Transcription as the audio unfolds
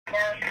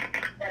verse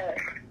 4.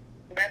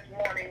 That's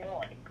 1 and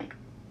 1.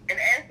 And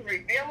as the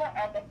revealer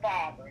of the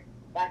Father,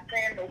 by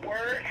saying the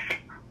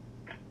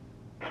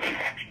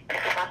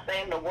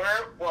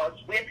word was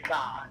with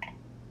God,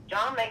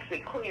 John makes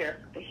it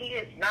clear that he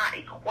is not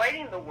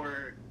equating the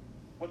word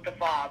with the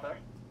Father,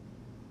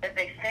 that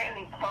they stand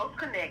in close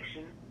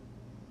connection,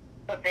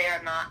 but they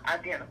are not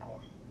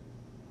identical.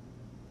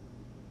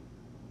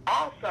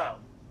 Also,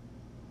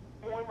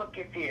 when we look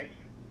at this,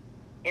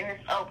 in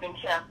this opening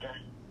chapter,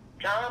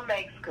 John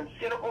makes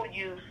considerable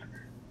use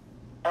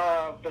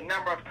of the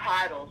number of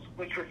titles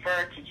which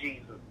refer to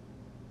Jesus.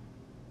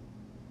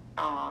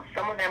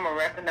 Some of them are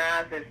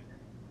recognized as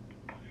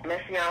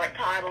messianic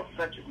titles,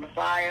 such as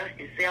Messiah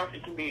itself.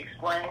 It can be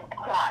explained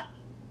Christ.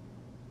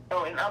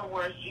 So, in other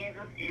words,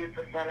 Jesus is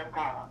the Son of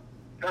God.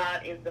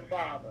 God is the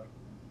Father.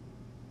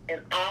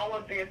 And all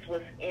of this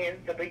was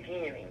in the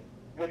beginning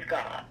with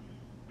God.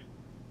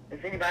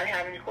 Does anybody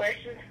have any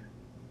questions?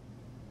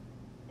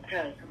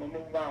 Okay, so we'll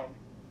move on.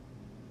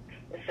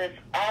 It says,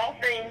 all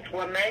things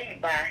were made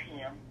by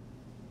him,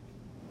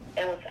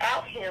 and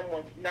without him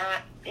was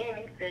not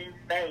anything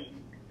made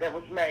that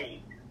was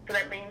made. So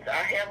that means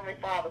our Heavenly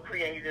Father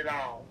created it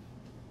all.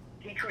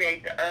 He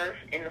created the earth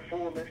and the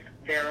fullness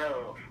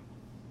thereof.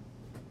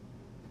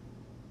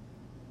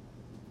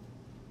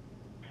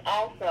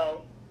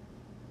 Also,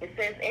 it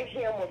says, in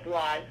him was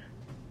life,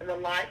 and the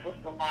life was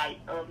the light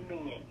of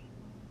men.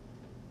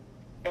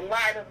 The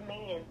light of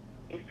men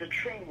is the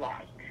true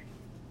light.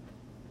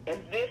 And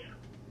this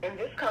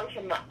comes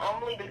from the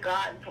only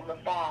begotten from the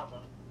Father,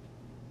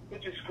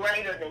 which is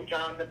greater than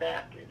John the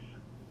Baptist.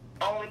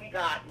 Only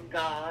begotten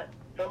God,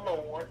 the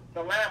Lord,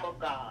 the Lamb of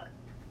God,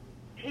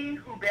 he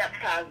who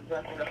baptizes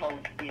us in the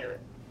Holy Spirit.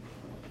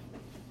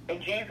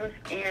 And Jesus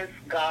is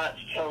God's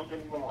chosen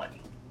one.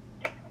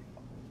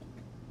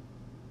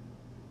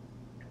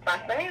 By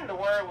saying the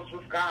word was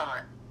with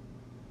God,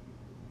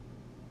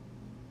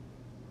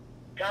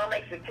 John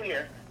makes it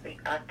clear.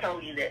 I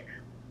told you that.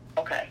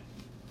 Okay,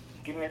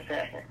 give me a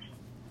second.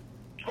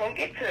 When we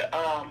get to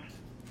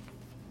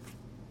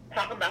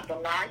talk about the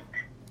light,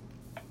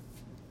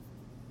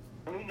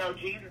 and we know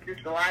Jesus is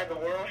the light of the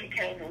world. He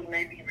came that we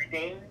may be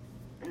redeemed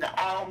and that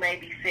all may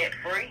be set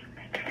free.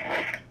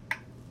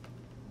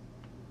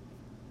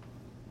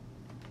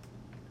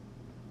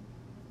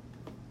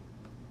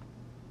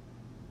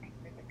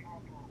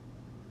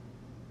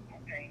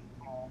 Okay,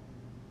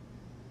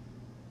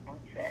 1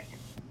 second.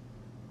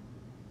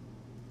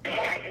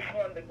 Light is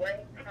one of the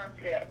great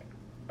concepts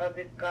of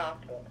this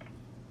gospel.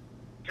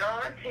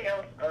 John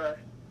tells us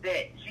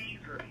that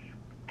Jesus,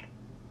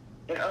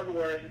 in other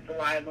words, is the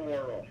light of the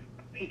world.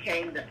 He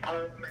came that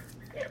all may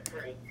be set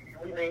free.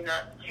 We may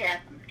not be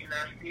captives in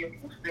our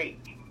spiritual state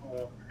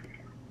anymore.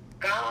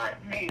 God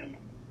knew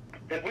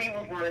that we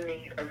were going to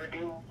need a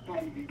redeemed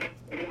Savior,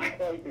 and his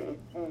Savior is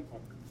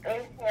Jesus.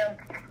 In him,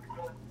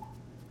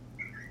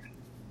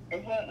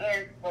 and he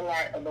is the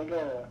light of the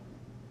world.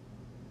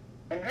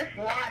 And this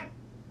light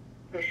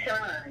to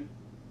shine,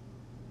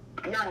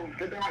 no,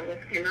 the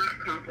darkness cannot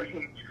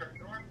comprehend.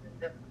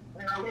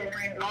 You know,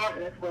 when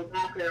darkness was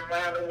walking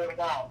around in the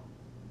wall.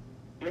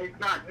 And it's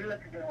not good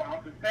to do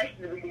walls,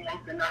 especially when you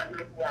have to not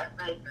know who our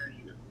Savior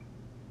is.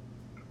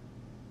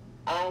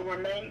 All were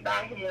made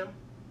by him,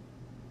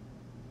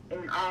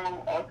 and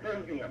all are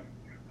through him.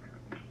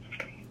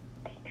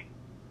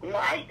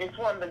 Light is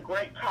one of the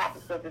great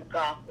topics of this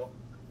gospel.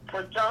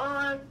 For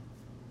John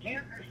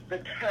uses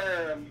the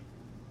term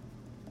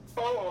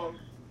solos,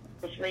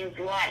 which means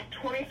light,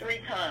 23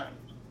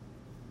 times,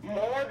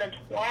 more than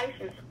twice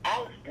as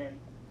often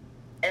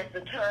as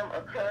the term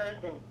occurs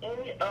in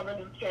any other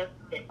New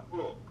Testament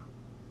book.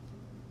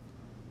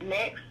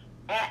 Next,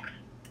 Acts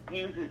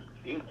uses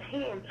it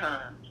 10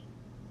 times.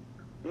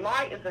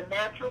 Light is a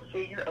natural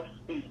figure of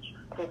speech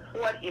for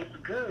what is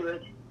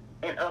good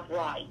and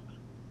upright,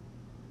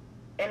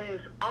 and it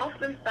is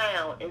often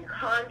found in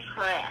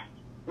contrast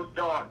with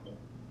darkness.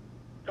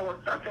 So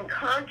when something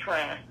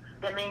contrasts,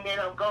 that means they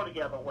don't go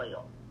together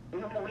well. We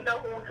know when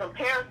we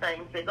compare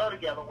things, they go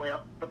together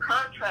well. The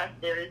contrast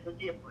there is a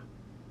difference.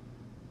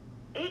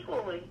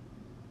 Equally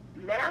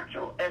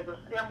natural as a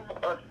symbol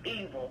of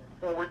evil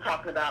when we're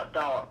talking about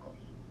darkness.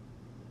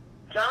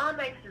 John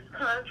makes this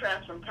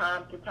contrast from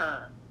time to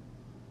time.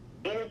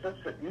 It is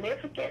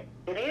significant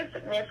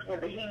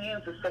that he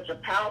uses such a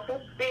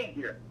powerful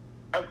figure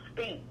of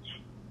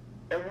speech,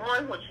 and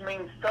one which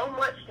means so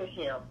much to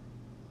him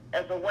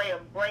as a way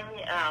of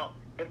bringing out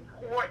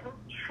important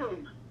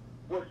truths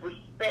with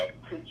respect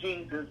to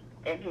Jesus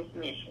and his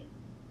mission.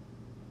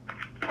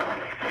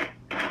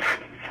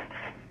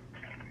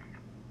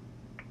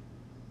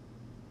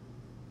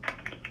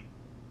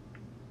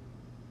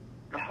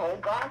 The whole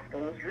gospel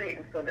was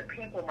written so that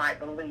people might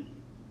believe,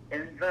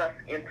 and thus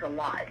into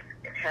life,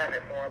 and have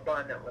it more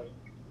abundantly.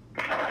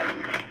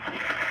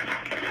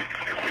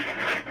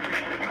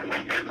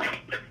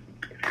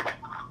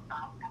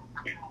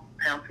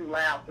 Sound too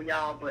loud for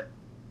y'all, but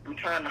I'm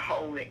trying to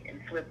hold it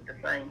and flip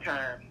at the same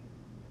time.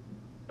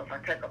 So if I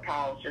take a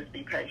pause, just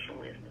be patient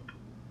with me.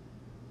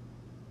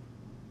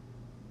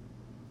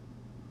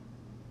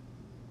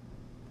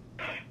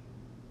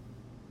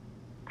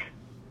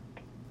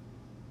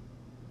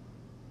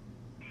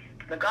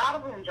 The God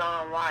of whom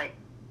John writes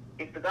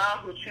is the God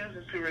who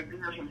chooses to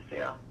reveal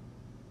himself.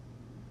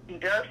 He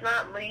does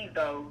not leave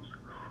those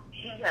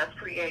he has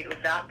created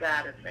without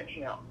guidance and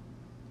help.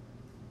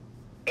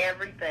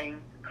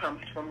 Everything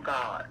comes from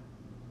God.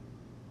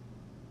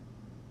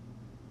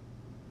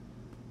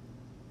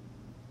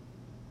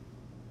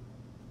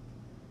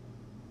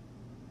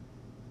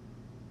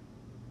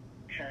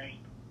 Okay.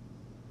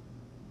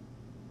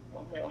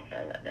 One more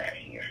thing like that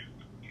here.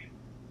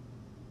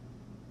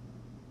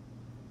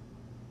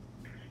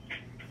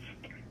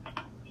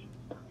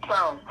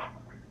 So,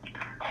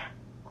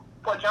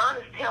 what John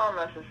is telling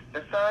us is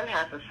the Son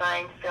has the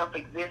same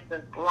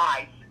self-existent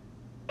life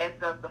as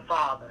does the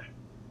Father.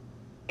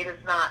 It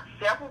is not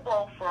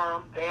separable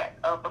from that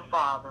of the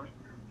Father,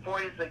 for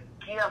it is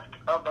a gift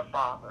of the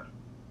Father.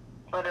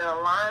 But it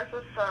aligns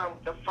the Son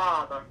with the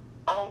Father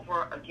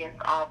over against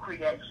all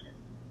creation.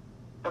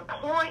 The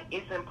point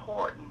is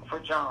important for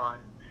John,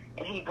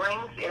 and he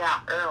brings it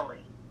out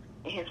early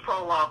in his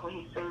prologue when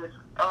he says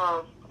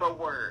of the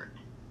Word.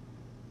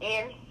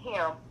 In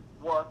him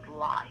was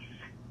life,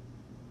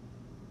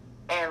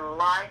 and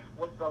life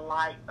was the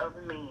light of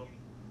men.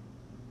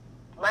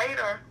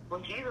 Later,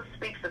 when Jesus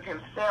speaks of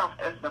himself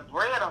as the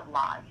bread of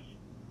life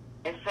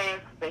and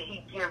says that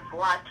he gives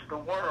life to the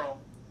world,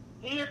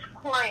 he is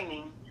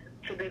claiming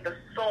to be the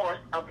source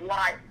of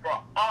life for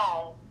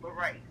all the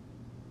race.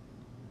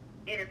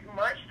 It is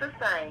much the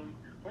same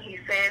when he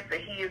says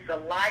that he is the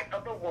light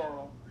of the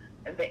world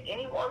and that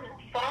anyone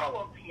who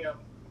follows him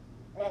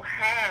will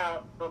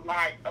have the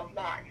light of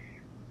life.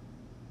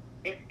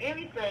 If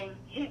anything,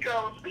 he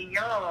goes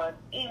beyond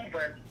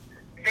even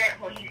that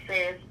when he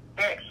says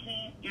that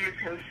he is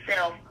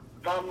himself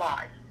the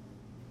life.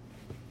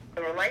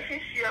 The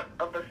relationship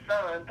of the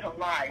Son to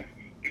life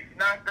is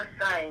not the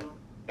same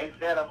as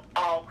that of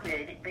all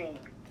created beings.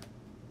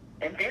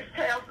 And this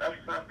tells us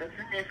something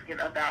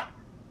significant about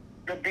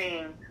the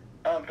being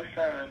of the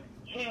Son.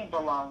 He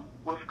belongs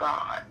with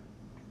God.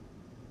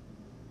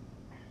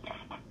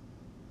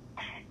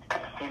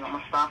 And I'm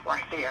going to stop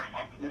right there.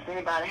 Does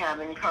anybody have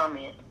any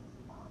comments?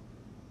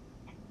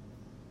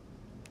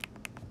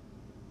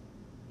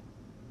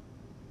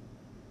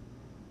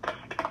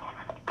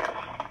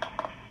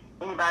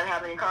 Anybody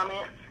have any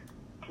comments?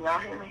 Can y'all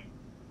hear me?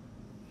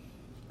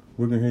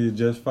 We can hear you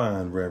just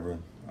fine,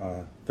 Reverend.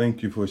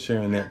 Thank you for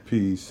sharing that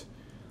piece.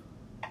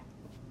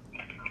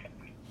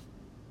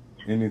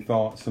 Any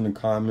thoughts and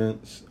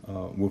comments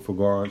with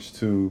regards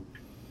to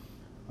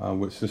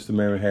what Sister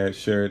Mary had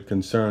shared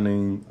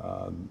concerning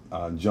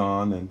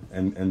John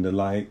and the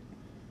light?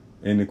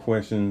 Any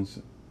questions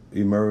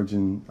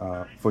emerging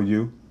for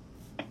you?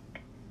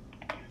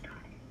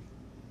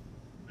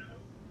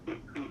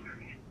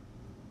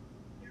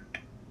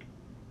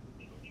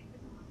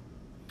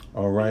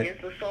 All right. He is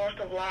the source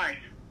of life.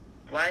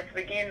 Right at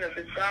the beginning of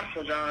this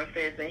gospel, John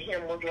says, in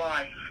him was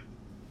life.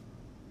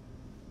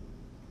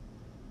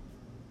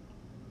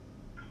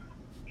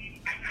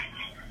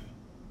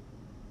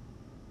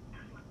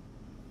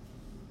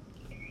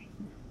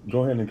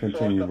 Go ahead and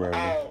continue, Reverend.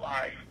 All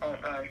life on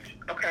earth.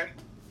 Okay.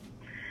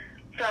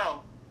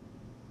 So,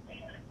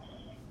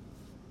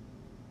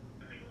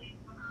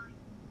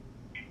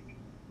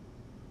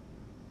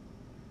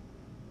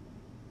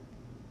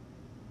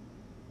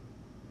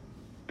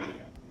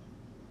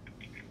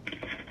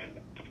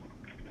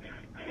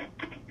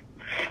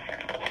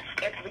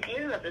 at the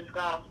beginning of this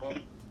gospel,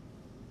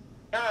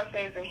 John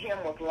says in him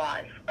was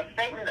life, a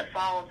statement that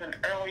follows an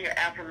earlier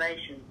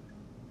affirmation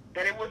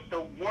that it was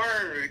the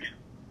Word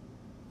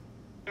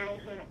through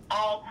whom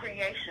all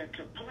creation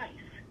took place.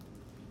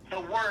 The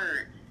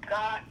Word.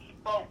 God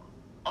spoke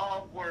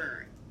all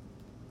Word.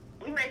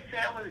 We may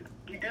fairly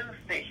deduce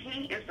that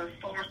he is the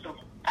source of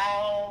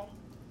all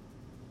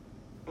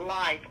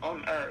life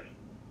on earth.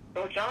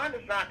 Though John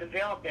does not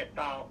develop that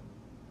thought,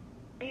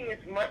 he is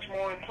much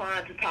more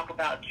inclined to talk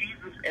about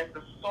Jesus as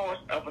the source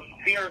of a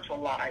spiritual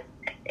life.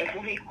 And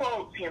when he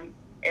quotes him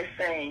as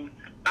saying,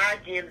 I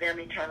give them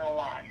eternal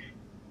life.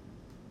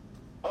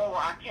 Or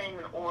I came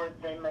in order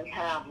they may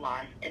have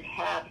life and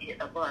have it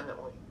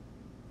abundantly.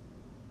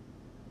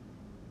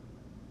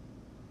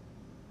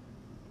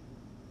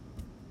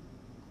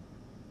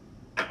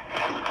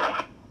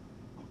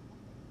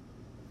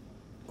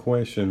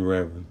 Question,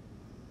 Reverend.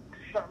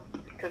 To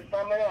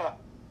sum it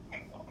up,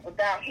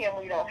 without him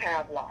we don't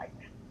have life.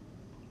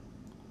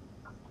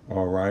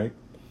 All right.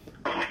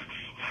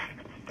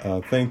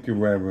 Thank you,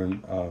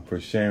 Reverend, for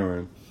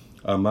sharing.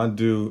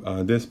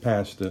 This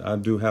pastor, I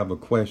do have a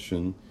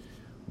question.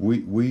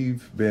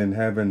 We've been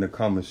having the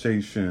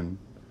conversation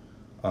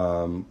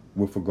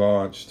with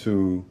regards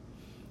to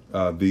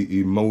the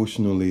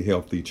emotionally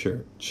healthy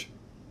church.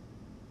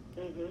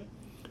 Mm-hmm.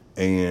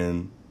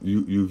 And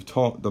you've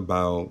talked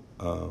about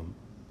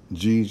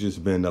Jesus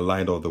being the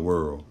light of the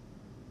world.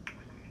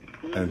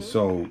 Mm-hmm. And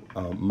so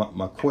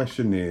my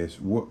question is,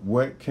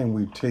 what can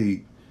we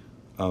take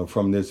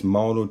from this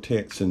model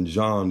text in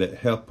John that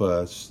help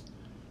us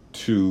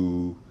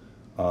to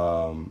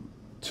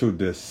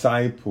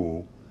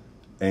disciple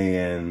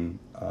and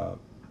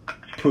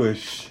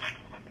push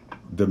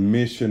the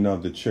mission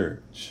of the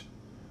church.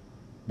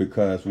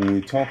 Because when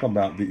we talk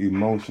about the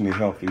emotionally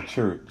healthy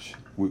church,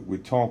 we're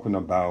talking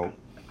about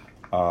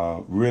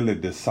really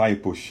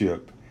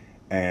discipleship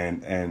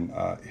and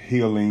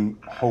healing,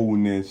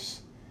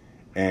 wholeness,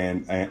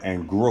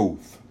 and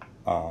growth,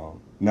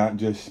 not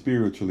just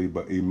spiritually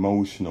but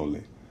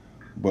emotionally.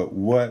 But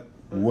what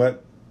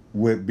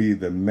would be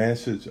the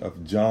message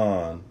of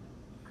John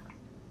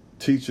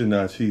teaching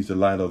us he's the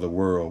light of the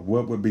world?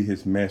 What would be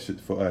his message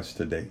for us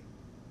today?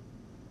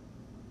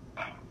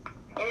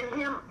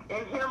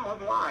 In him was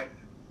life,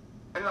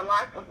 and the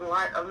life was the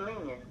light of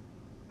men.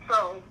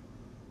 So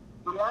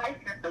the life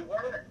that the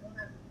word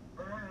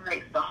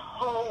illuminates the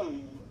whole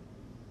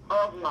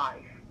of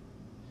life.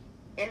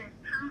 And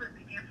it's true that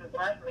the gift of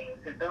life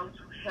means that those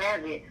who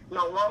have it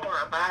no longer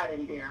abide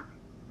in death.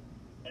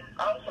 It's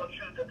also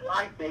true that the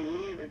life they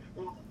live is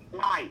full of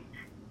light.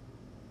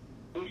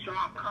 In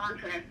sharp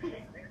contrast to the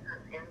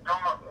existence in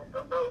darkness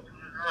of those who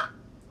do not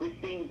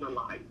receive the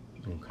light.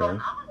 Okay. So in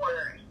other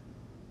words,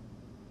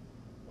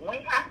 we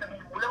have to be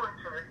willing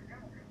to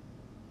receive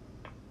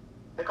it.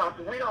 Because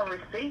if we don't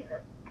receive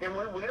it, then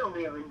we will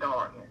live in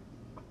darkness.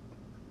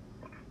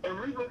 And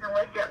we need to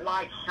let that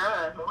light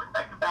shine when we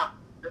think about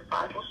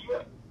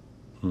discipleship.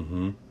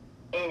 Mm-hmm.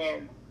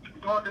 And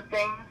doing the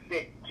things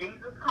that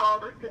Jesus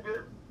called us to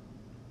do,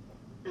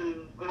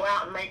 to go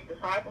out and make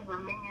disciples of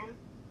men,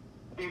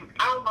 then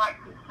our light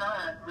can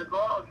shine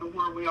regardless of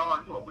where we are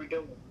and what we're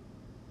doing.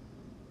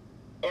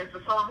 As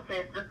the song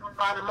says, this is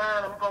by the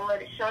mind, I'm going to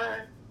let it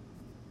shine.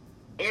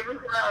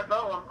 Everywhere I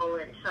go, I'm going to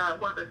let it shine,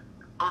 whether it's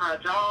on our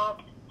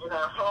job, in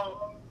our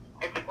home,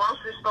 at the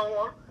grocery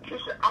store. We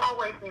should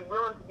always be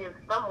willing to give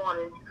someone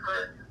an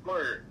encouraging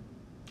word.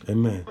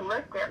 Amen. To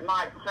let that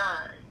light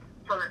shine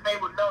so that they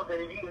would know that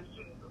it is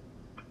Jesus.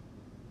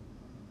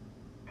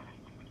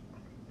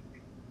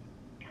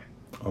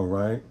 All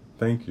right.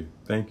 Thank you.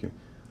 Thank you.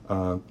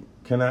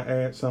 Can I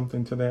add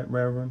something to that,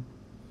 Reverend?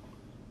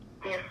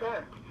 Yes,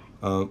 sir.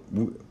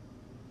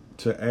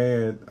 To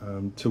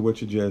add to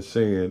what you just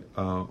said,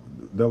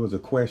 there was a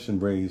question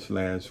raised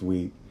last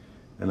week,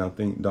 and I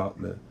think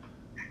Dr.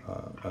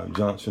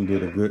 Johnson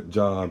did a good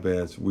job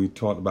as we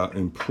talked about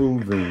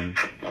improving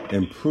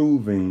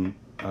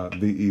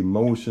the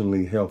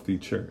emotionally healthy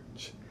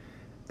church.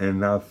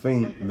 And I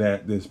think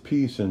that this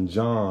piece in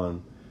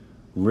John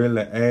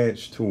really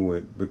adds to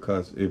it,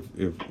 because if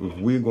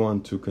we're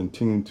going to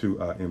continue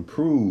to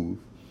improve,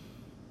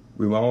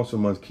 we also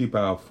must keep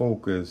our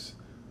focus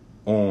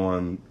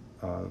on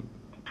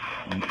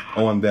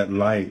that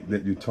light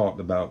that you talked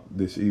about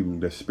this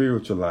evening, the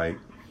spiritual light,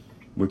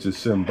 which is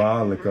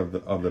symbolic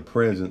of the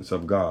presence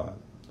of God,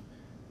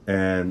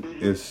 and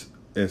it's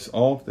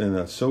often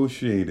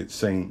associated,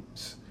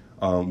 saints,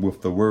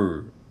 with the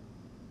Word,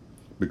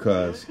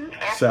 because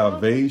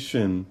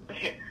salvation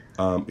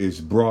is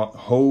brought,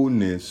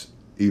 wholeness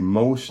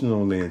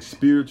emotionally and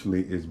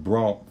spiritually is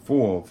brought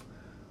forth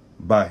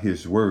by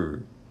His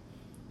Word,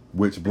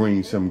 which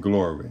brings Him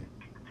glory.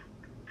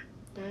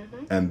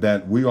 And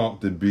that we ought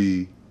to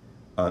be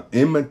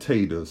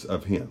imitators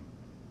of Him.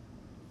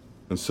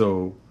 And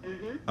so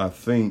I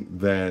think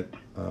that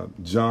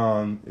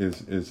John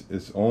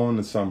is on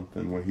to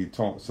something when he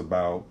talks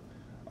about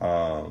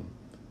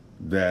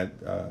that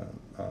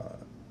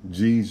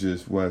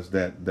Jesus was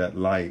that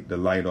light, the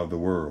light of the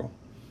world.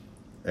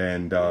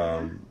 And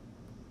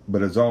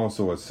but it's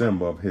also a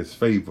symbol of His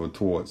favor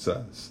towards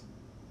us.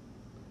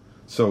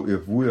 So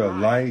if we're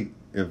light,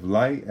 if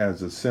light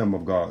as a symbol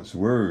of God's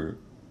Word,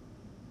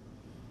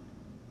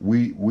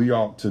 we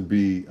ought to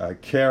be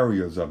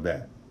carriers of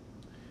that.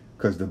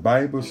 Because the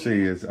Bible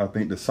says, I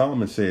think the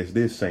psalmist says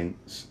this,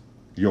 saints,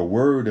 your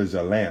word is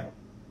a lamp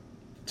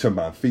to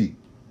my feet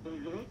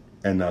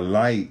and a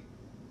light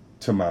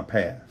to my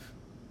path.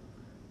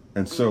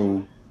 And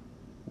so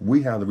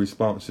we have the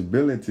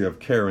responsibility of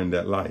carrying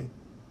that light.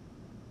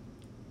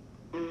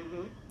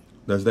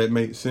 Does that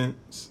make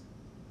sense?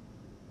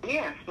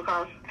 Yes,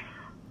 because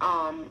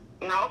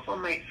it also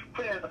makes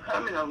clear the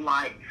coming of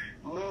light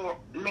more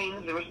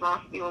means the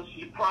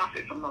responsibility to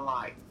profit from the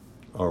light.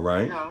 All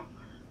right. You know,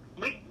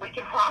 we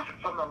can profit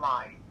from the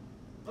light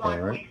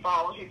when we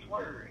follow His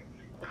Word,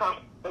 because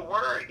the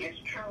Word is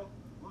true,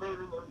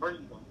 living, and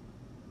breathing.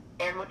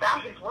 And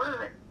without His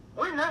Word,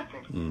 we're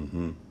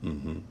nothing.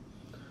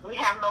 We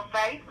have no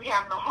faith, we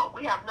have no hope,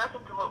 we have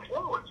nothing to look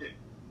forward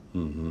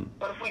to.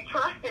 But if we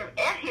trust Him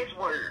at His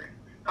Word,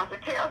 because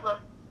it tells us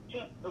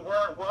the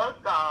Word was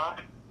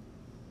God,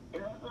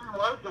 and He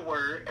was the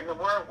Word, and the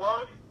Word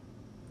was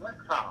with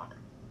God,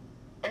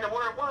 and the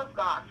Word was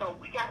God. So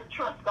we got to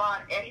trust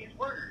God at His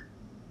Word.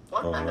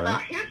 One thing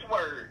about His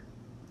Word,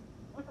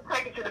 we can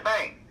take it to the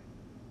bank.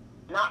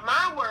 Not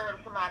my word or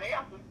somebody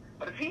else's,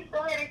 but if He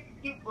said it,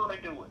 He's going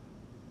to do it.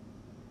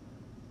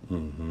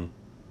 And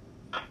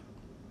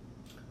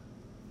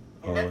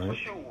that's for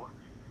sure.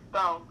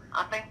 So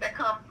I think that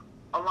comes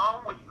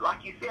along with,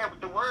 like you said,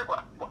 with the Word,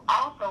 but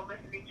also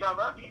listen to each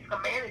other up. He's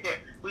commanded that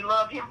we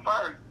love Him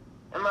first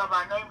and love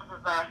our neighbors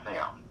as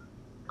ourselves.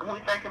 And when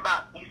we think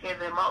about, you said,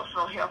 the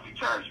emotional healthy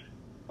church,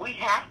 we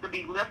have to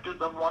be lifters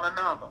of one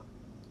another.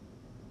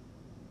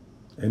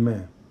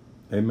 Amen.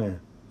 Amen.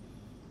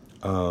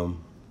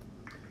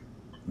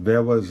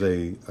 There was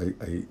a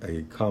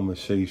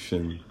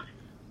conversation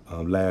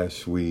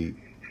last week,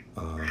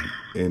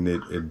 and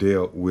it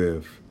dealt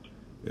with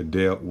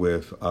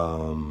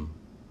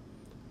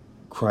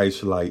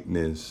Christ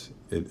likeness.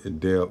 It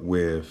dealt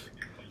with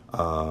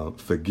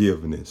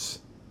forgiveness.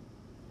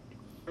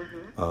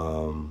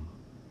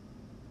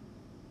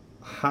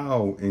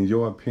 How, in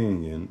your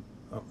opinion,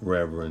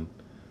 Reverend,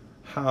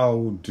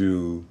 how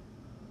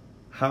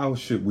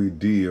should we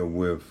deal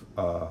with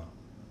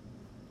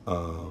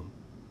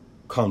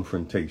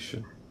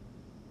confrontation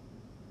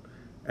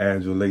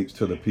as relates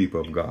to the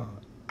people of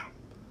God?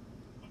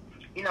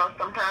 You know,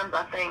 sometimes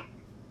I think,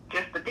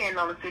 just depending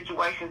on the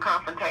situation,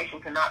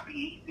 confrontation cannot be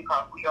easy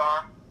because we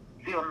are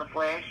still in the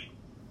flesh.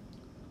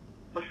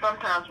 But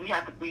sometimes we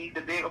have to be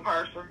the bigger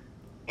person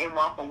and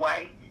walk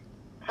away.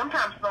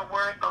 Sometimes no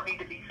words don't need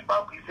to be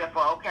spoken except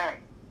for okay.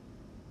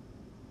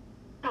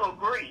 To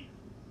agree.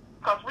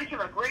 Because we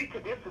can agree to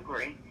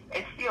disagree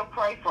and still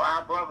pray for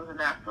our brothers and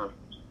our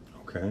sisters.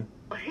 Okay.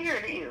 But here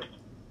it is.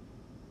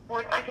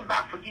 We're thinking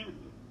about forgiveness.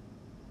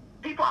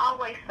 People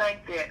always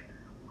think that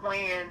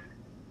when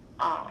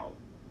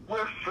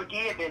we're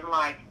forgiven,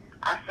 like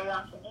I say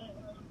I forgive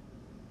you,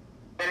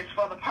 that it's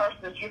for the person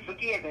that you're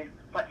forgiving,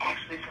 but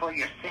actually it's for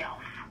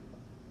yourself.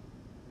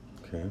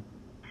 Okay.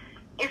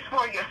 It's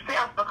for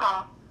yourself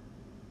because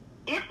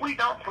if we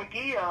don't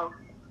forgive,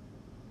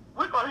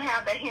 we're going to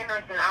have that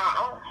hindrance in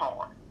our own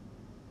heart.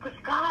 Because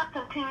God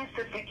continues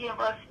to forgive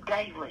us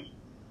daily,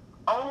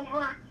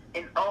 over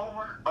and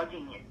over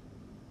again,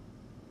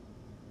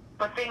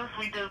 for things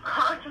we do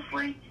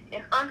consciously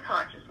and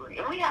unconsciously,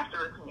 and we have to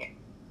repent.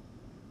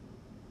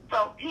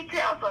 So he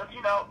tells us,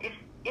 you know, if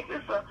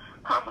it's a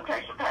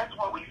confrontation past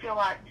where we feel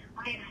like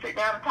we need to sit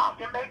down and talk,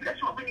 then maybe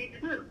that's what we need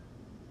to do.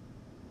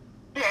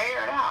 To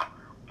air it out.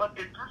 But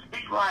to just be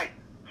like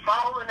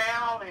falling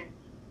out and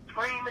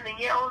screaming and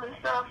yelling and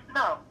stuff,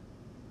 no.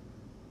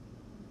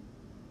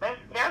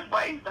 There's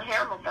ways to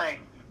handle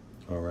things.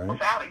 All right.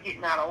 Without it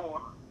getting out of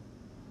order.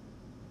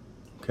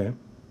 Okay.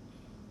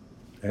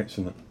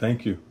 Excellent.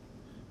 Thank you.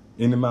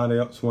 Anybody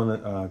else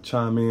want to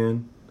chime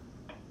in?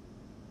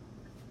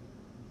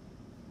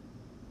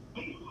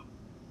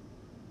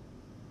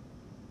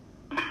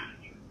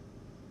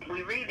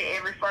 We read it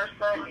every first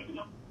Sunday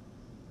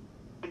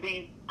to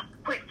be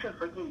quick to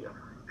forgive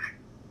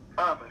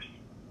others.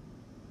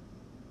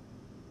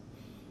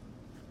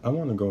 I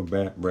want to go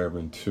back,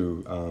 Reverend,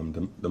 to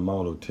the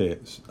model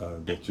text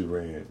that you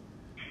read.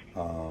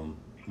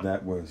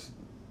 That was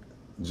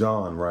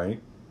John, right?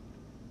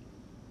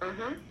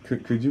 Mm-hmm.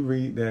 Could you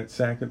read that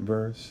second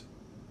verse?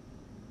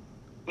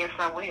 Yes,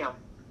 I will.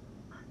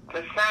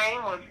 The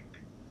same was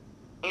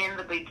in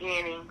the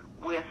beginning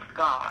with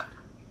God.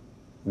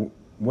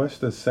 What's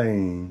the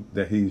saying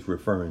that he's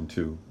referring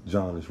to,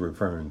 John is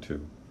referring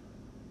to?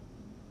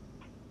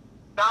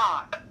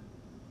 God.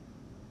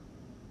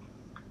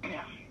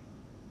 Yeah.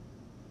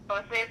 So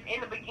it says,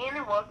 in the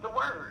beginning was the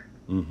Word.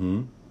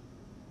 Mm-hmm.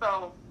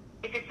 So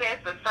if it says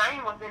the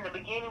same was in the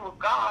beginning with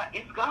God,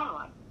 it's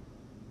God.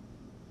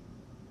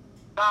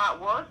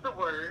 God was the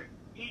Word.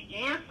 He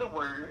is the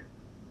Word.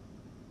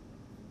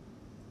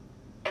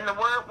 And the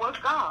Word was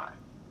God.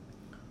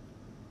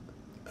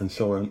 And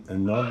so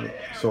in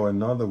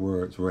other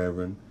words,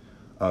 Reverend,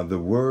 the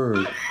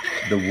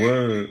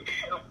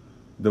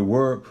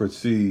word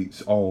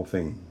precedes all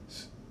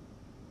things.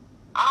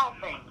 All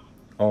things.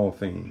 All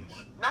things.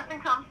 Nothing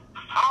comes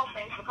all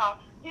things because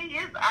he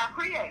is our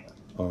creator.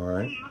 All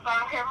right. He is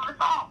our Heavenly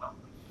Father.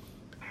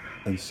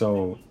 And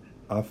so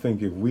I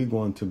think if we're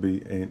going to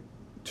be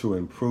to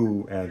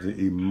improve as an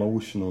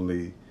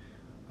emotionally,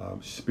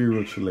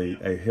 spiritually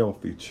a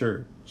healthy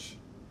church,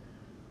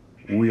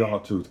 we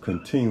ought to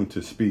continue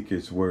to speak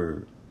his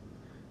word.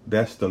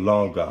 That's the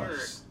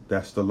Logos.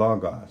 That's the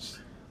Logos.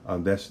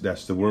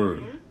 That's the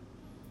word. Mm-hmm.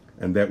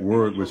 And that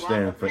word will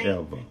stand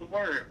forever. The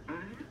word.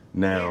 Mm-hmm.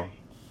 Now,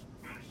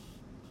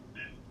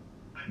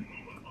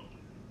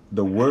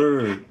 the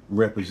word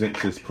represents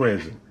his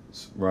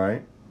presence,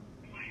 right?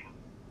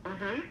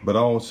 Mm-hmm. But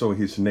also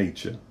his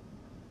nature.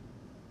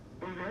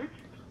 Mm-hmm.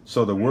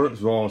 So the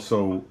word's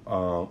also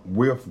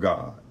with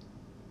God,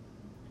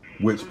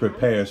 which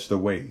prepares the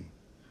way.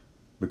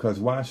 Because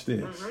watch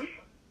this. Mm-hmm.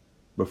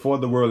 Before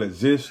the world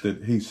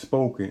existed, he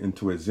spoke it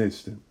into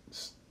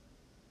existence.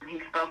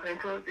 He spoke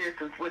into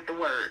existence with the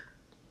word.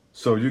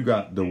 So you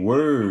got the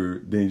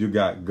word, then you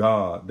got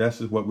God.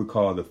 That's what we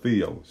call the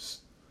theos.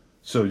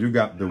 So you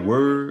got the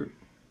word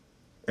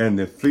and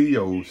the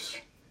theos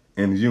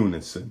in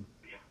unison.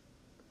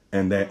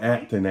 And they're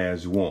acting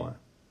as one.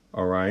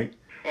 All right?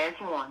 As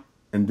one.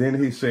 And then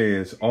he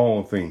says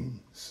all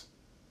things.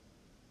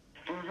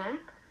 Mm-hmm.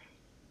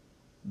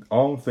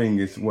 All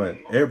things is what?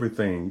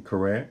 Everything,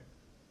 correct?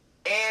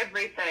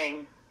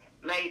 Everything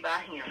made by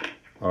him.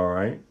 All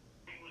right.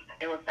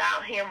 And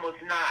without him was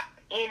not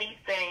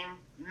anything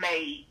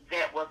made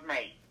that was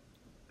made.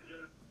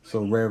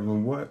 So,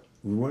 Reverend,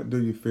 what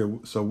do you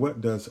feel? So what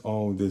does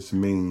all this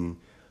mean?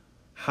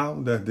 How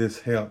does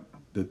this help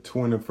the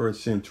 21st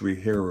century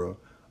hero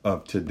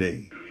of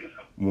today.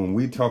 When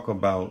we talk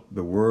about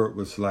the Word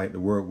was light, the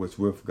Word was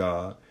with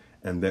God,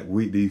 and that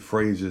these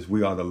phrases,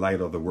 we are the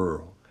light of the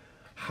world.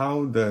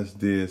 How does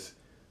this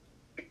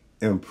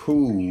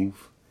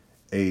improve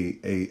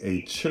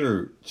a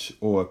church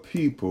or a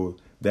people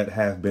that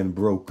have been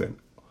broken?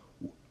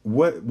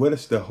 What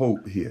is the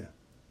hope here?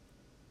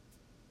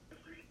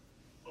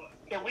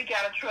 Yeah, we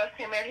got to trust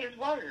him at his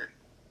word.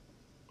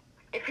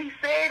 If he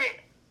said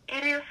it,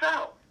 it is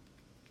so.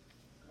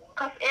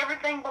 Because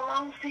everything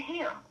belongs to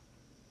him.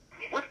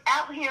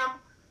 Without him,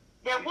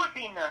 there would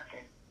be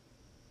nothing.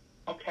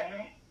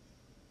 Okay?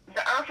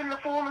 The earth and the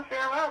fullness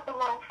thereof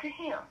belongs to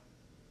him.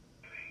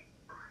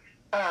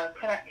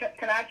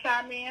 Can I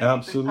chime in?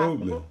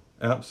 Absolutely.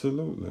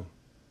 Absolutely.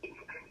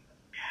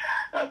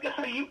 Okay,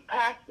 so you,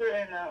 Pastor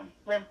and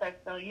Reverend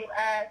Featherstone, you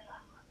asked,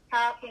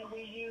 how can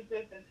we use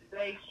this in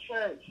today's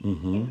church?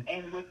 Mm-hmm.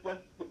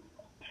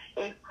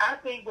 And I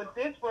think what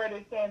this word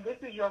is saying, this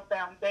is your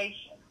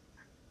foundation.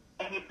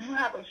 And if you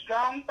have a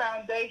strong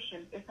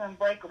foundation, it's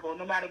unbreakable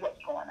no matter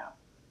what's going on.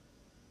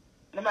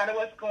 No matter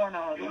what's going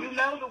on. If you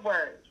know the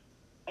word,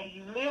 and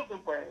you live the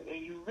word,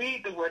 and you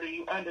read the word, and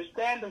you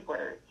understand the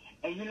word,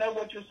 and you know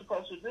what you're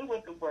supposed to do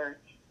with the word,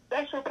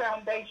 that's your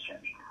foundation.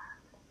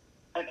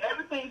 And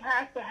everything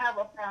has to have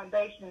a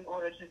foundation in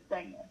order to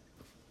stand.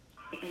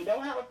 If you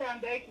don't have a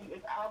foundation,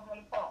 it's all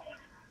going to fall.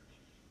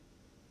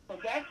 So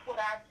that's what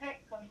our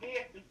text from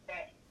this is,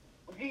 that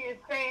he is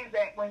saying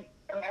that when,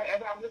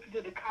 as I listen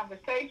to the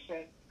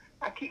conversation,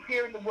 I keep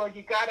hearing the word,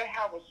 you got to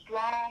have a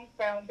strong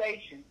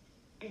foundation.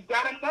 You've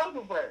got to know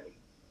the word.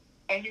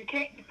 And you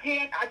can't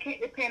depend, I can't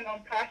depend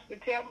on Pastor to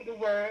tell me the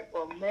word,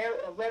 or Mary,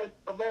 or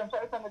Reverend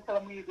Featherstone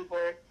telling me the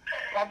word.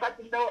 I've got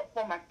to know it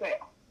for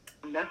myself.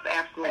 And that's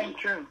absolutely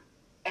true.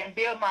 And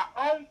build my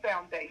own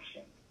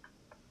foundation.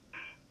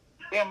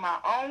 Build my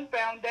own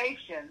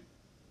foundation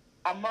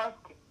amongst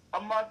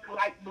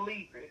like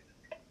believers.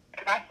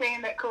 Am I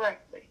saying that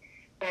correctly?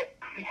 That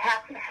you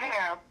have to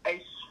have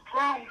a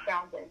strong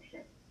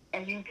foundation,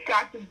 and you've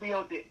got to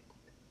build it,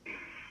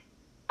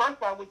 first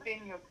of all,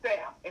 within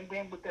yourself, and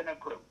then within a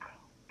group.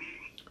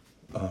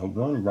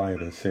 One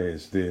writer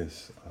says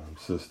this,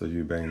 Sister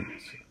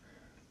Eubanks,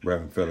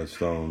 Reverend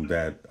Featherstone,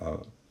 that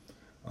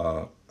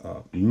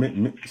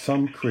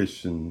some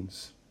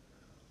Christians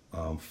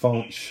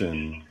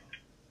function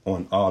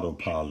on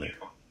autopilot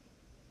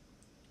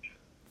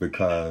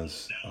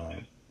because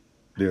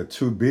they're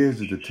too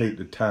busy to take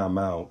the time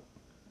out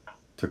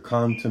to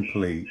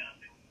contemplate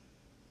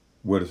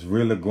what is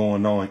really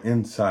going on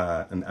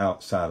inside and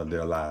outside of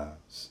their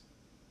lives.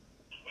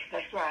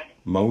 That's right.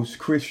 Most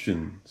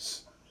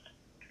Christians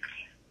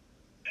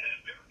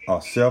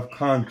are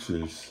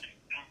self-conscious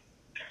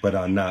but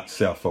are not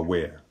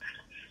self-aware.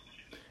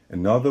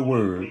 In other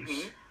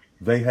words,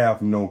 they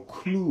have no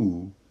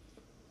clue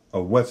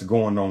of what's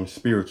going on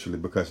spiritually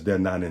because they're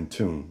not in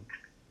tune.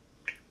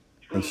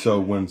 And so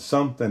when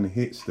something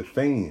hits the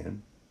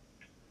fan,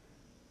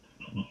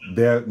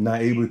 they're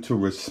not able to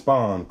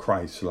respond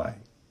Christ-like.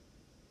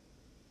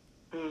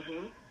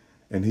 Mm-hmm.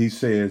 And he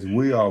says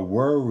we are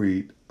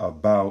worried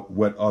about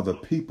what other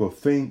people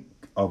think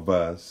of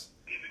us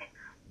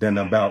than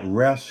about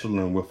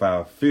wrestling with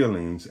our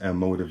feelings and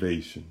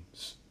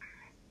motivations.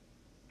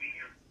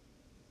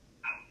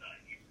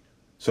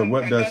 So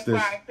what does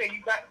this...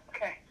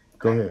 Okay.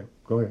 Go ahead.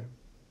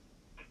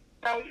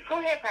 No, go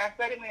ahead,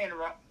 Pastor. I didn't mean to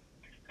interrupt.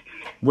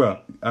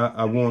 Well,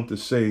 I want to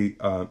say,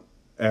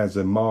 as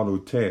a model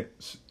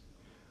text,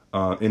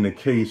 in the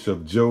case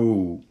of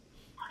Job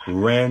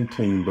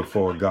ranting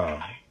before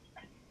God,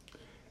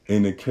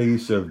 in the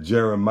case of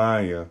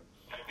Jeremiah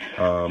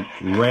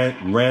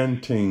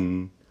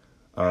ranting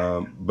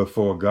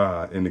before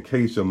God, in the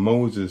case of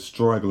Moses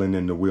struggling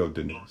in the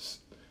wilderness,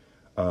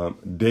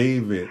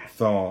 David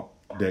thought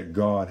that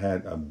God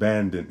had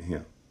abandoned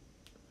him.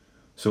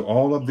 So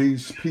all of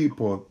these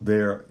people,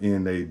 they're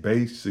in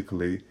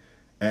basically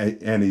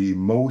an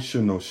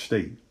emotional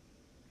state.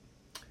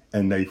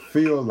 And they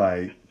feel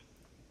like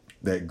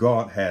that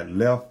God had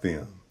left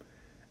them.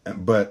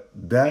 But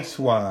that's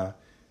why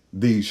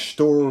these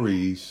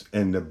stories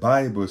in the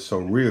Bible are so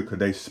real, because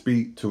they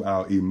speak to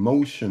our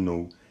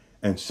emotional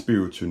and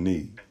spiritual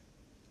need.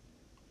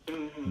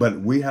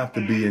 But we have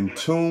to be in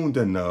tuned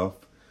enough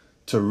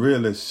to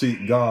really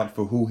seek God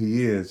for who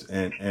he is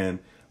and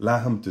allow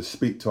him to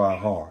speak to our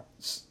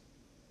hearts.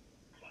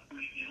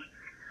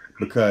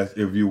 Because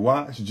if you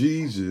watch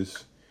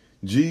Jesus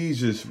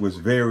was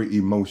very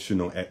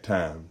emotional at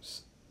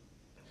times.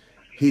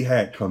 He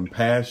had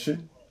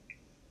compassion.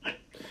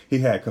 He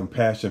had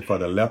compassion for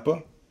the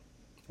leper.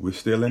 We're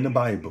still in the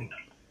Bible.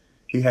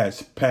 He had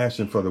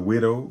passion for the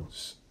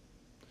widows.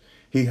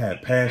 He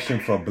had passion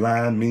for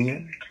blind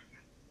men.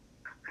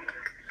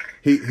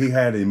 He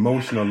had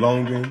emotional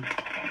longing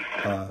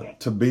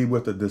to be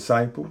with the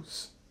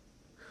disciples.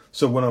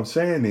 So what I'm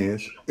saying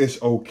is,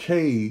 it's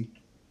okay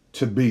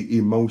to be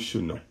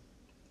emotional.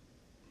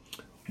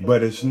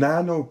 But it's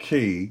not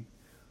okay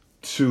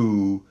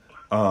to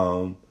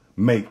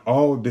make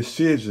all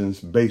decisions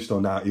based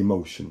on our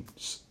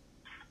emotions.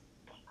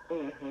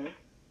 Mm-hmm.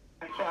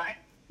 That's right.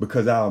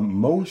 Because our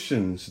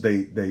emotions,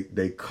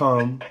 they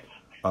come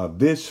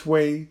this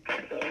way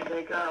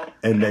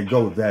and they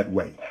go that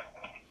way.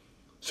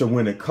 So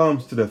when it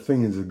comes to the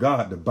things of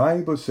God, the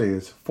Bible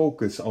says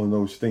focus on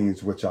those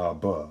things which are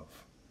above,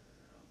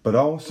 but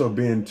also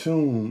be in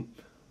tune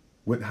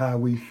with how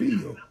we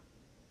feel.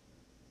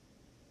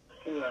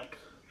 Yeah.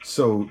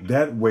 So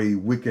that way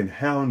we can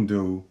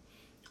handle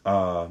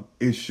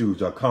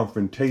issues or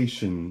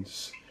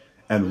confrontations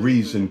and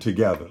reason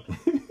together.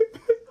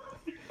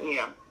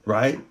 Yeah.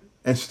 Right?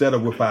 Instead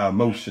of with our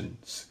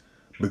emotions.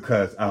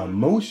 Because our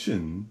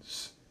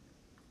emotions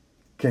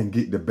can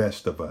get the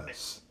best of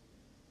us.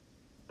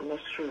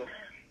 That's true.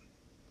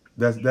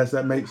 Does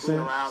that make sense? If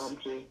we allow them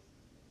to.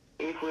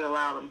 If we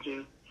allow them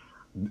to.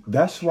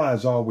 That's why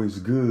it's always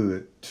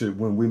good to,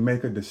 when we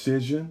make a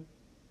decision,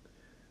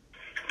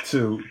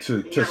 to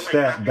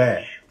step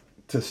back.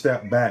 To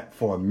step back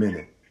for a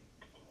minute.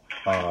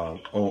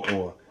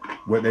 Or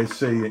what they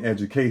say in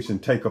education,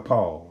 take a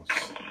pause.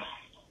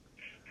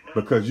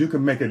 Because you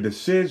can make a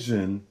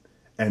decision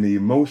and the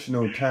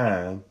emotional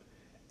time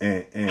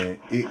and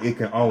it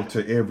can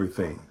alter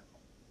everything.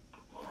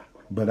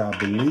 But I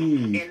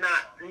believe... And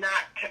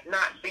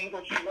not be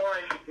what you want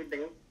it to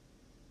be.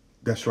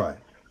 That's right.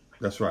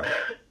 That's right.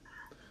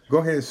 Go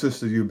ahead,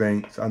 Sister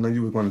Eubanks. I know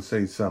you were going to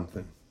say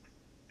something.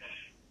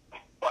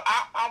 Well,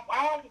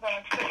 I was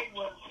going to say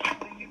was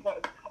when you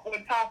were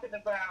talking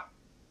about,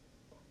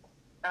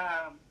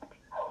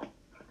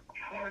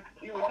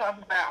 you were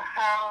talking about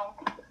how,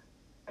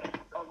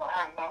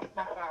 I lost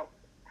my thought.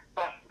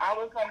 But I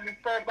was going to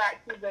refer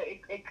back to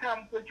it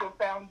comes with your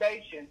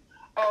foundation.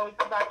 Oh,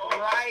 it's about the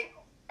light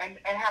and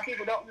how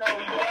people don't know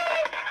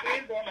what's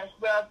in them as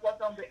well as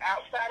what's on the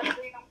outside of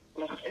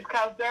them. It's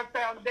because their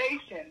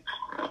foundation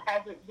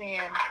hasn't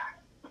been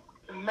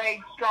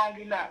made strong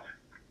enough.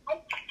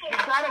 You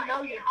gotta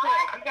know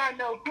yourself. You gotta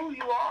know who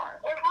you are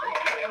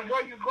and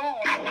where you're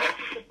going and what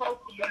you're supposed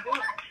to be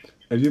doing.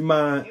 If you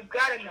mind, you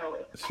gotta know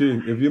it.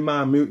 If you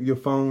mind, mute your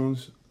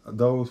phones,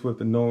 those with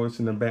the noise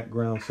in the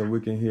background, so we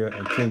can hear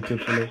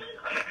attentively.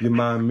 You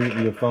mind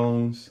muting your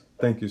phones?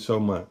 Thank you so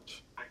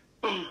much.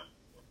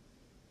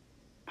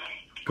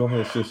 Go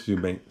ahead, Sister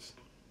Eubanks.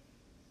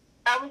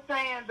 I was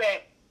saying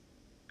that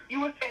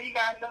you were saying you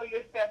gotta know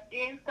yourself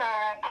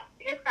inside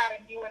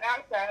of you and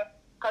outside.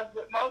 Because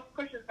most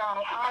Christians are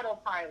on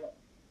autopilot.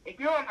 If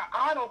you're on an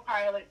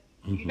autopilot,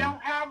 you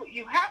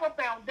have a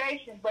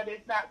foundation, but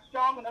it's not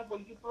strong enough where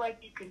you feel like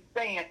you can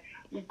stand.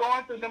 You're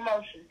going through the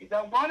motions. You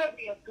don't want to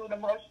be a through the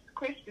motions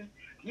Christian.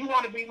 You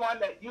want to be one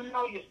that you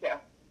know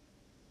yourself,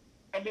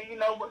 and then you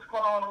know what's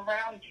going on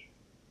around you.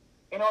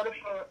 In order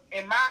for,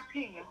 in my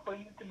opinion, for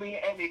you to be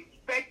an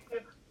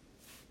effective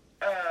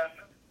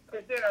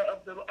presenter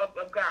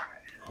of God.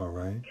 All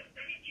right.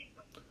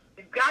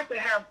 You've got to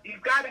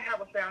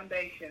have a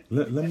foundation.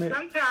 Let me.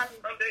 Sometimes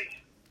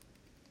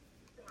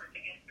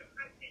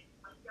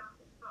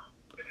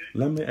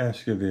Let me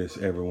ask you this,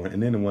 everyone,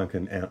 and anyone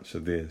can answer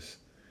this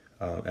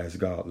as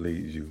God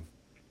leads you.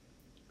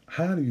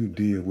 How do you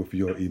deal with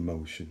your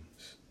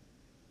emotions?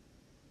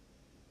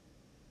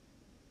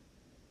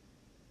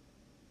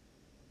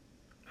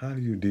 How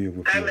do you deal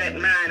with your emotions? I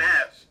let mine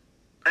out.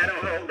 I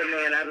don't hold them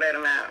in. I let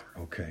them out.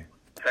 Okay.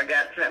 If I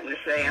got something to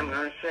say, I'm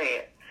going to say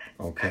it.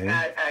 Okay.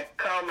 I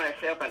call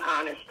myself an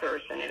honest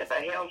person, and if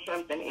I held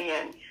something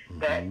in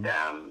that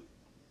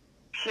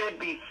should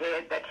be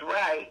said, that's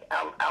right,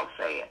 I'll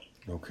say it.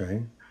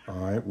 Okay. All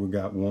right. We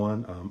got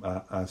one.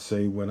 I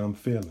say what I'm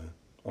feeling.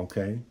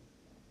 Okay.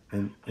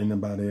 And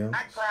anybody else?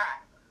 I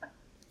cry.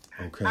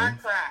 Okay. I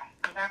cry.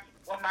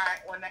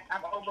 When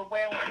I'm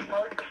overwhelmed with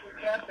emotions and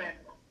stuff, and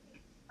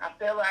I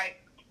feel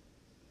like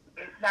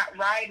it's not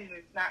right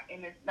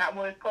and it's not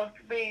what it's supposed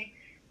to be.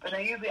 But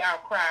then usually I'll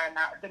cry and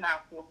then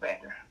I'll feel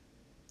better.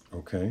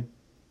 Okay.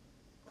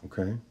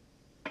 Okay.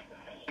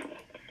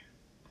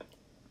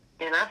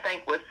 And I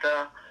think with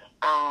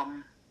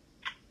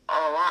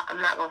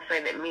I'm not going to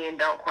say that men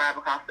don't cry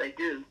because they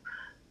do,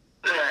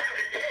 but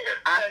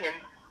I can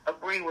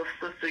agree with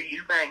Sister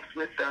Eubanks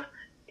with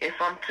if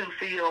I'm too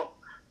feel,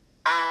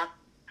 I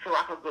feel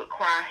like a good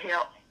cry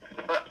helps,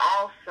 but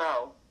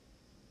also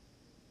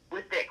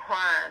with that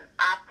crying,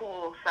 I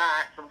pull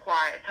aside some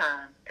quiet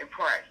time and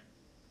pray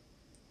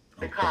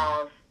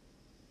because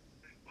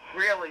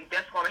really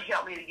that's going to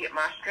help me to get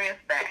my strength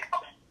back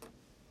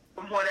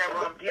from whatever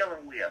I'm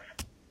dealing with.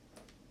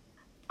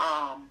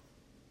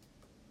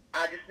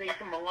 I just need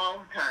some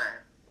alone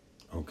time.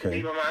 Okay. To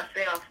be with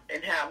myself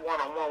and have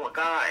one-on-one with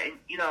God and,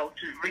 to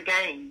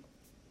regain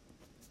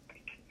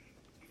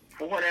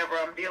for whatever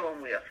I'm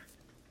dealing with.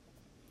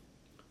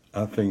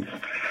 I think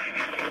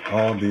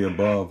all the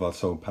above are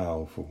so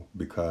powerful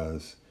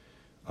because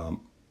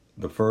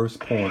the first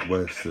point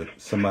was that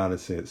somebody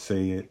said,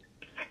 say it.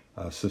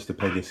 Sister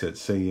Peggy said,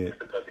 say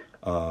it.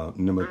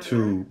 Number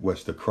two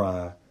was to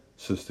cry,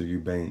 Sister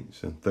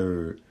Eubanks. And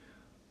third,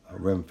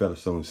 Reverend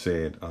Featherstone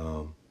said,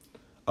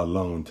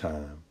 alone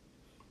time.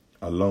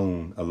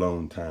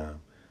 Alone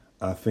time.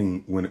 I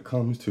think when it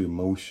comes to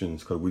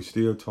emotions, because we're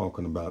still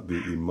talking about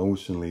the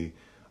emotionally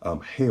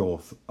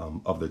health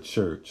of the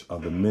church,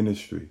 of the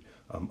ministry,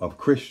 of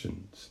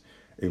Christians.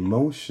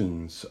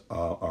 Emotions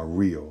are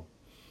real,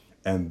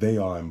 and they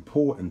are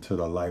important to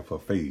the life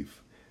of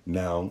faith.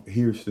 Now,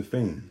 here's the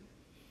thing.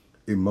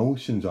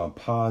 Emotions are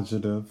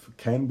positive,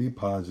 can be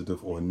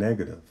positive or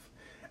negative,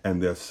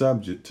 and they're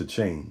subject to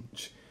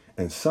change.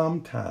 And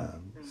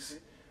sometimes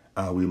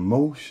our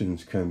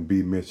emotions can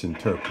be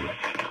misinterpreted.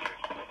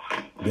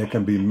 They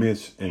can be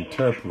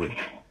misinterpreted.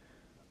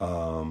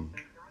 For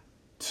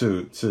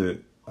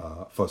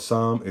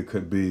some, it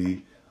could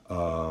be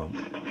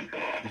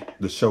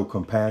to show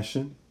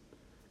compassion.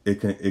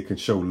 It can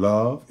show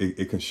love.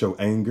 It can show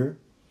anger.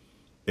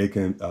 We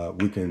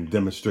can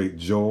demonstrate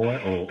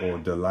joy or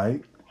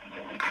delight.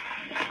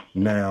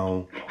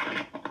 Now,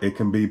 it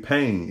can be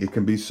pain. It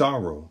can be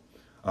sorrow.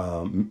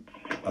 I know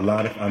a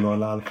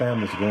lot of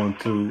families going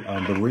through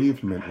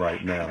bereavement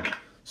right now.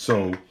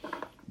 So,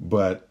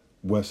 but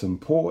what's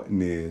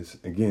important is,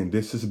 again,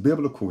 this is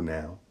biblical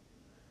now.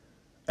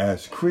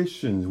 As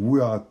Christians, we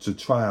are to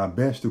try our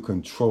best to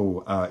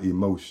control our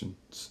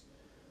emotions.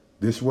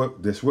 This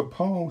what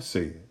Paul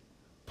said.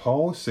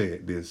 Paul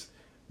said this,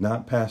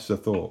 not Pastor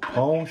Thorpe.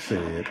 Paul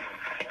said,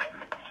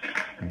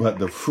 but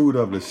the fruit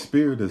of the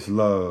Spirit is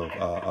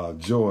love,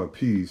 joy,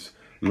 peace,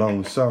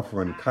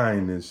 long-suffering,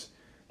 kindness,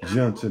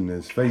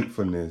 gentleness,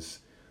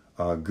 faithfulness,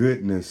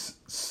 goodness,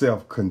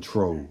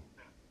 self-control.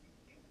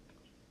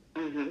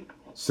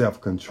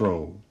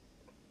 Self-control.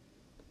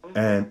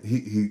 And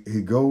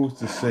he goes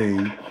to say,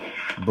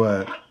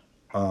 but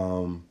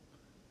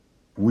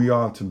we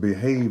are to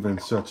behave in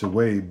such a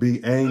way,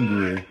 be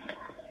angry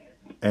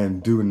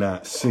and do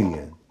not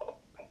sin.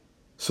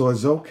 So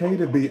it's okay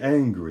to be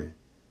angry.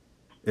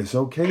 It's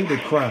okay to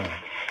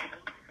cry,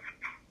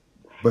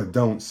 but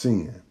don't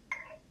sin.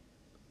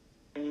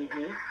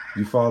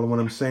 You follow what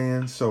I'm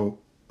saying? So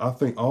I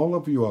think all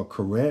of you are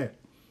correct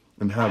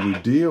in how we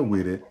deal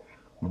with it,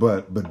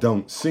 but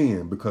don't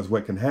sin, because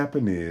what can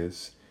happen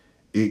is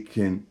it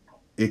can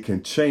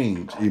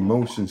change.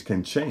 Emotions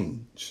can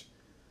change.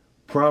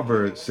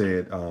 Proverbs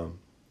said,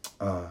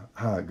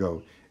 how it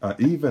go?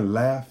 Even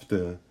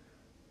laughter,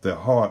 the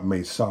heart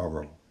may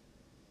sorrow,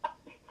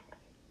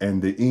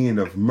 and the end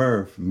of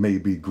mirth may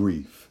be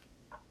grief.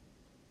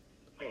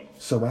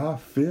 So our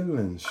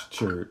feelings,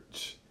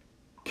 church,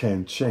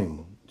 can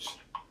change.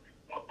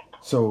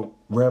 So,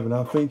 Reverend,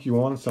 I think you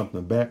wanted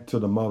something. Back to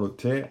the model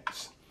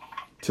text.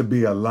 To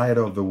be a light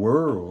of the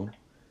world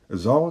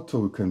is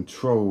also to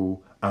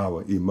control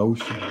our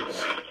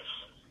emotions.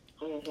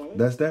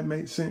 Does that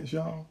make sense,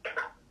 y'all?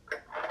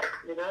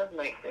 It does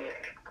make sense.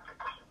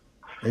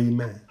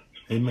 Amen.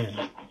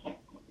 Amen.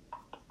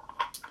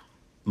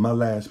 My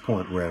last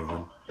point,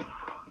 Reverend.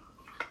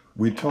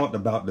 We talked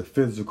about the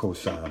physical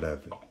side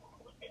of it.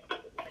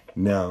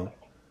 Now,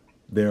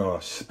 there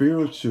are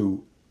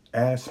spiritual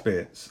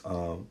aspects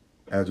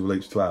as it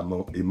relates to our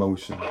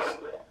emotions.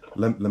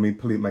 Let me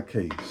plead my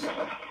case.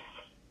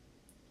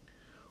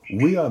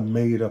 We are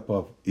made up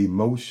of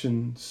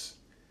emotions,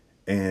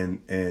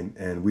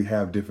 and we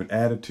have different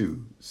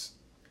attitudes.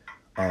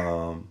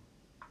 And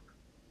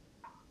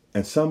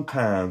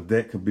sometimes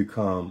that can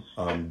become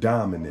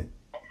dominant.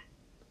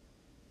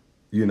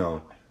 You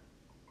know,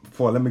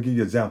 let me give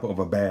you an example of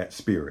a bad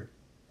spirit.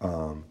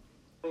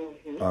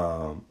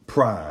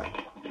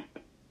 Pride,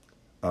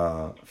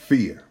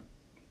 fear.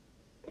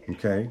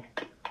 Okay?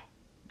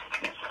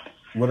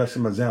 What are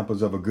some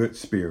examples of a good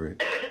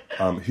spirit?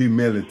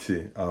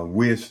 Humility,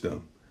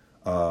 wisdom,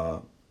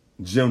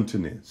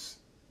 gentleness.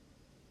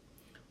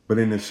 But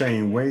in the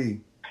same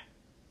way,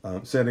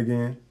 say it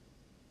again.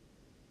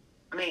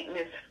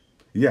 Meekness.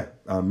 Yeah,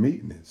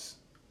 meekness.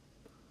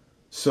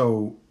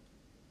 So,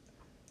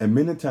 and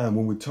many times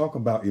when we talk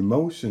about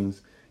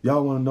emotions,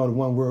 y'all want to know the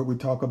one word we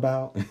talk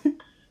about?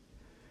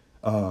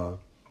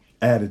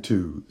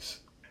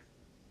 Attitudes.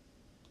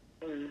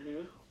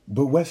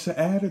 But what's the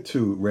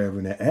attitude,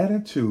 Reverend? The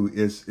attitude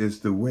is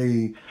the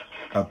way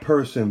a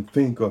person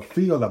think or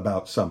feel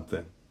about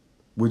something.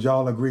 Would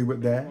y'all agree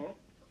with that?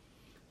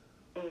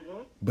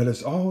 But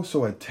it's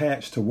also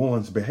attached to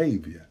one's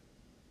behavior.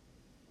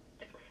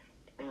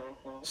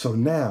 So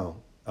now,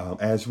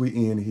 as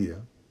we end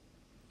here,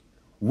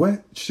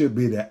 what should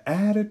be the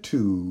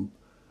attitude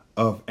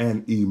of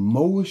an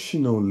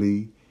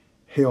emotionally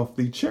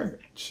healthy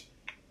church?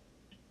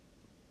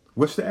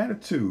 What's the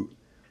attitude?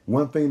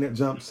 One thing that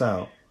jumps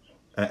out,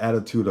 an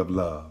attitude of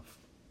love.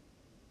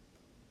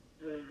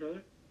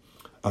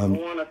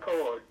 One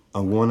accord.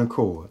 On one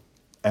accord.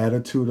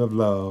 Attitude of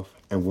love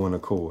and one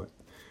accord.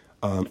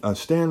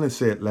 Stanley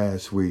said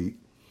last week,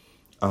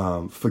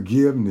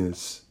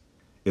 forgiveness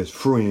is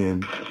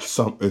freeing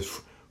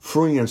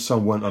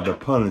someone of the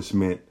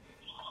punishment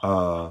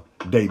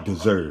they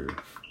deserve.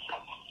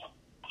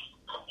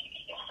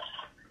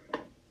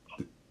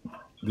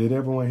 Did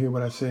everyone hear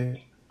what I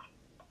said?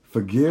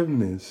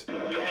 Forgiveness.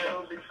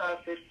 No, because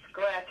it's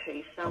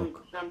scratchy.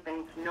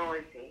 Something's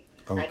noisy.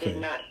 Okay. I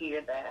did not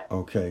hear that.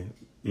 Okay,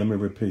 let me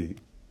repeat.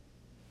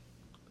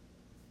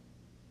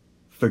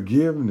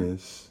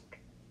 Forgiveness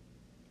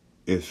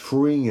is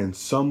freeing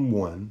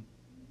someone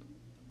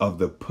of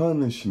the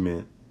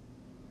punishment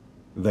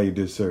they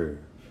deserve.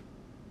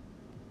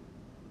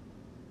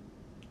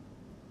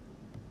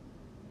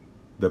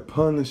 The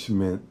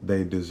punishment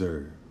they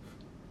deserve.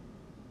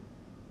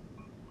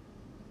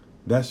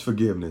 That's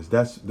forgiveness.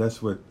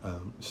 That's what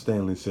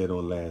Stanley said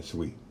on last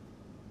week.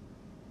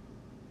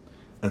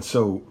 And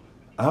so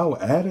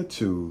our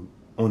attitude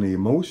on the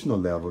emotional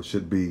level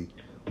should be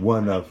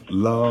one of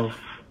love,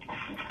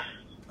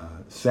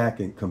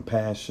 second,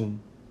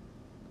 compassion,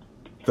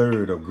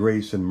 third, of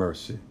grace and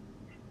mercy.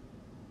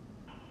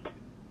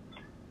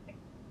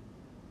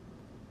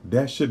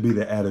 That should be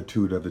the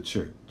attitude of the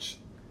church.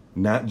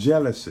 Not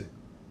jealousy,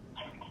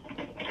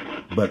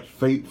 but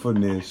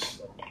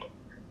faithfulness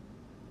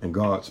and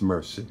God's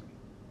mercy.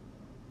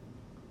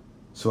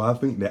 So I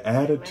think the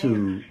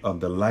attitude of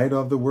the light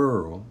of the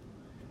world,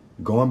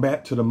 going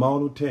back to the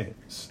model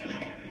text,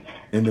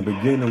 in the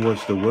beginning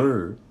was the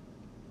Word,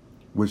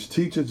 which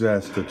teaches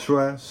us to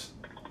trust,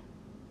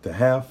 to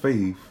have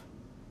faith,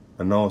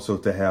 and also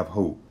to have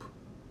hope,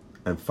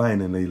 and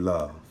finally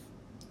love.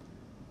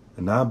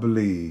 And I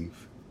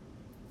believe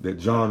that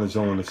John is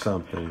on to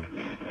something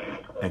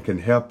and can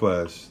help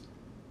us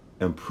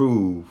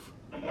improve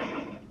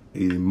an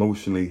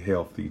emotionally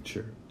healthy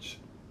church.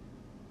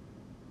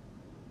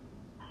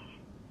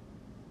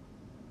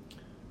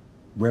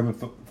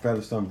 Reverend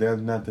Featherstone,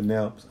 there's nothing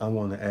else. I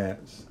want to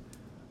ask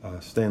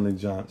Stanley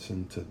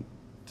Johnson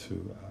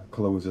to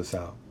close us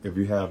out. If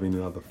you have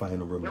any other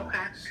final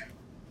remarks. Okay.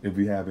 If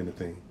you have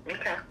anything.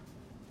 Okay.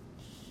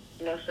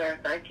 No, sir.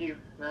 Thank you.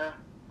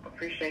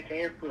 Appreciate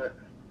the input.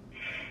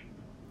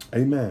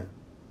 Amen.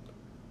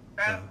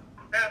 Pastor,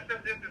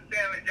 this is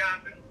Stanley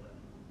Johnson.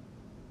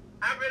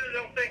 I really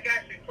don't think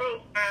I should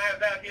close my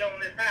eyes out here on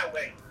this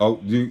highway. Oh,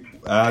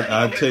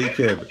 I take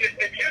care of it.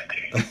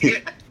 If you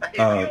take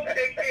care of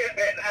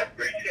that, I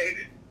appreciate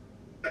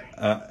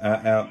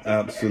it.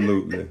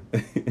 Absolutely.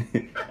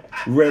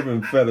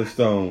 Reverend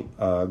Featherstone,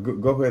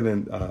 go ahead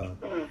and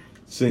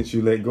since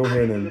you go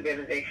ahead and.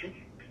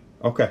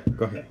 Okay,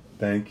 go ahead.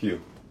 Thank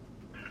you.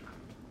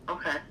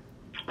 Okay.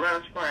 Let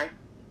us pray.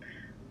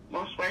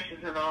 Most gracious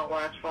and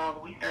all-wise Father,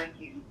 we thank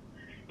you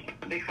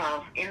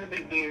because in the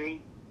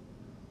beginning,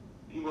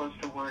 you was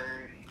the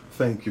Word.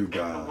 Thank you, And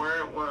God. the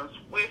Word was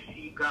with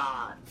you,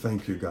 God.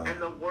 Thank you, God. And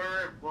the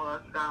Word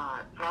was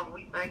God. Father,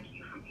 we thank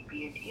you for you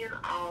being in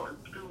all and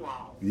through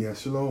all.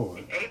 Yes, Lord.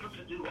 And able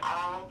to do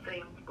all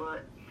things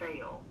but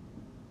fail.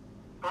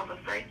 Father,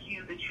 thank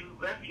you that you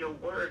left your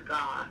Word,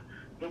 God,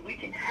 that we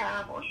can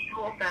have a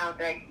sure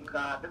foundation,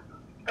 God,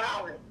 that's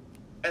solid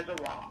as a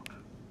rock.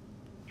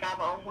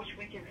 Father, on which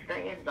we can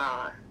stand,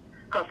 God,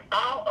 because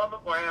all other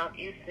ground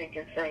is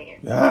sinking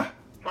sand. Ah,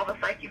 Father,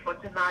 thank you for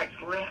tonight's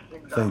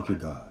lesson, God. thank you,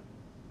 God.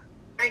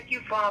 Thank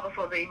you, Father,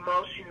 for the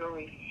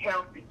emotionally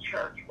healthy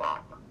church,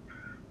 Father.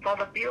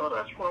 Father, build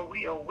us where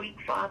we are weak,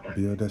 Father,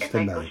 Build us and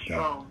make us tonight, God.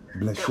 strong.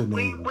 Bless that your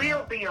we name, will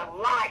God. be a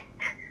light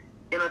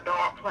in a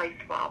dark place,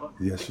 Father.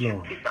 Yes, that you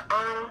Lord. get the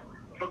honor,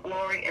 the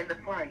glory, and the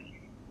praise.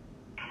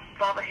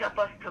 Father, help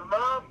us to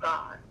love,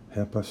 God.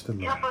 Help us to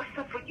Help love. us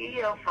to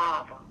forgive,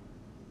 Father.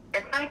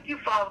 And thank you,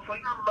 Father, for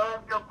your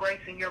love, your grace,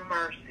 and your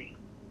mercy,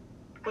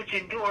 which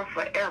endure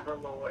forever,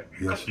 Lord.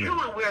 Yes, Because Lord.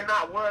 truly we're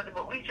not worthy,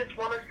 but we just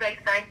want to say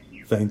thank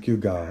you. Thank you,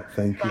 God.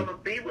 Thank Father, you.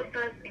 be with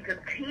us and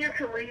continue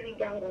to lead and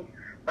guide us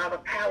by the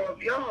power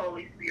of your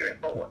Holy Spirit,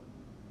 Lord.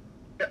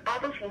 That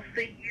others will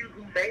see you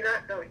who may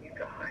not know you,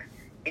 God,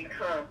 and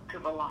come to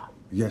the light.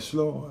 Yes,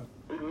 Lord.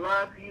 We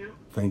love you.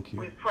 Thank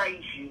We you.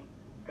 praise you.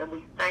 And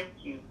we thank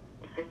you.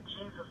 It's in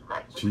Jesus'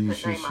 name.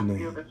 Jesus' I feel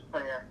name. this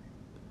prayer.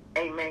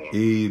 Amen.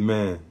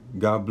 Amen.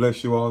 God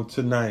bless you all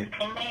tonight.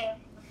 Amen.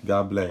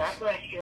 God bless. God bless.